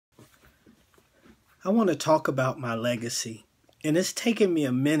I want to talk about my legacy. And it's taken me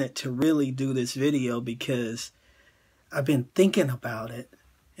a minute to really do this video because I've been thinking about it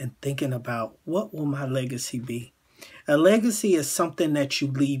and thinking about what will my legacy be. A legacy is something that you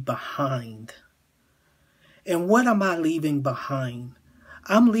leave behind. And what am I leaving behind?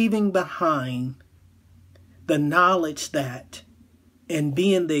 I'm leaving behind the knowledge that, and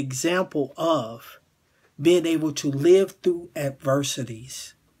being the example of, being able to live through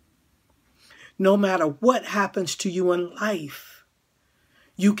adversities. No matter what happens to you in life,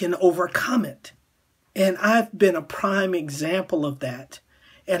 you can overcome it. And I've been a prime example of that.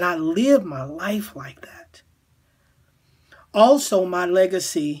 And I live my life like that. Also, my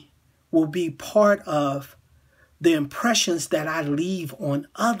legacy will be part of the impressions that I leave on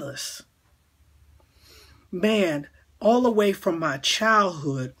others. Man, all the way from my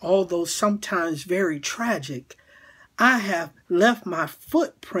childhood, although sometimes very tragic, I have left my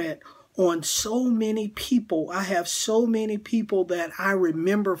footprint on so many people. I have so many people that I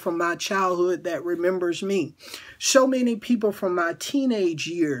remember from my childhood that remembers me. So many people from my teenage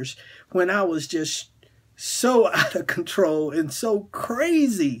years when I was just so out of control and so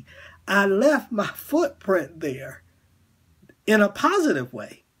crazy. I left my footprint there in a positive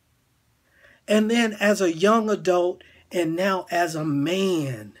way. And then as a young adult and now as a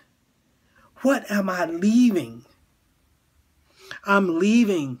man, what am I leaving? I'm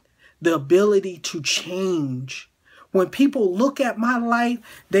leaving the ability to change. When people look at my life,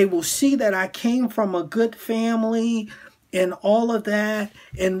 they will see that I came from a good family and all of that.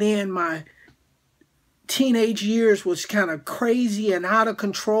 And then my teenage years was kind of crazy and out of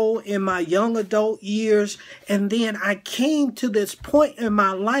control in my young adult years. And then I came to this point in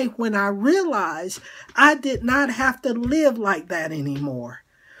my life when I realized I did not have to live like that anymore.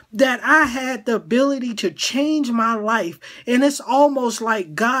 That I had the ability to change my life. And it's almost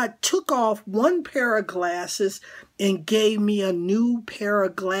like God took off one pair of glasses and gave me a new pair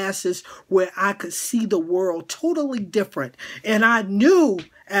of glasses where I could see the world totally different. And I knew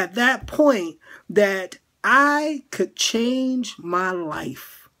at that point that I could change my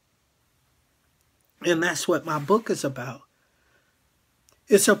life. And that's what my book is about.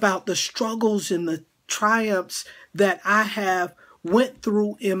 It's about the struggles and the triumphs that I have went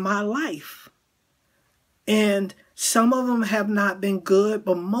through in my life. And some of them have not been good,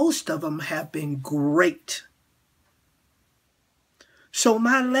 but most of them have been great. So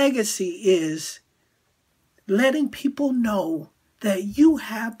my legacy is letting people know that you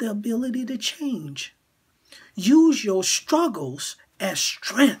have the ability to change. Use your struggles as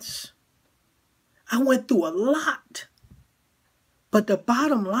strengths. I went through a lot, but the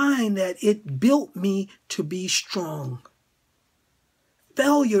bottom line that it built me to be strong.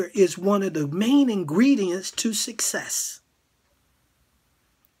 Failure is one of the main ingredients to success.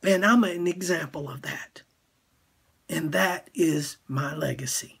 And I'm an example of that. And that is my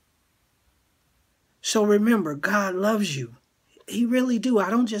legacy. So remember, God loves you. He really do. I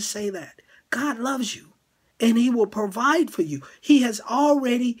don't just say that. God loves you. And He will provide for you. He has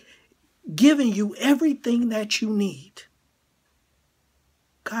already given you everything that you need.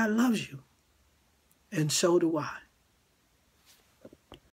 God loves you. And so do I.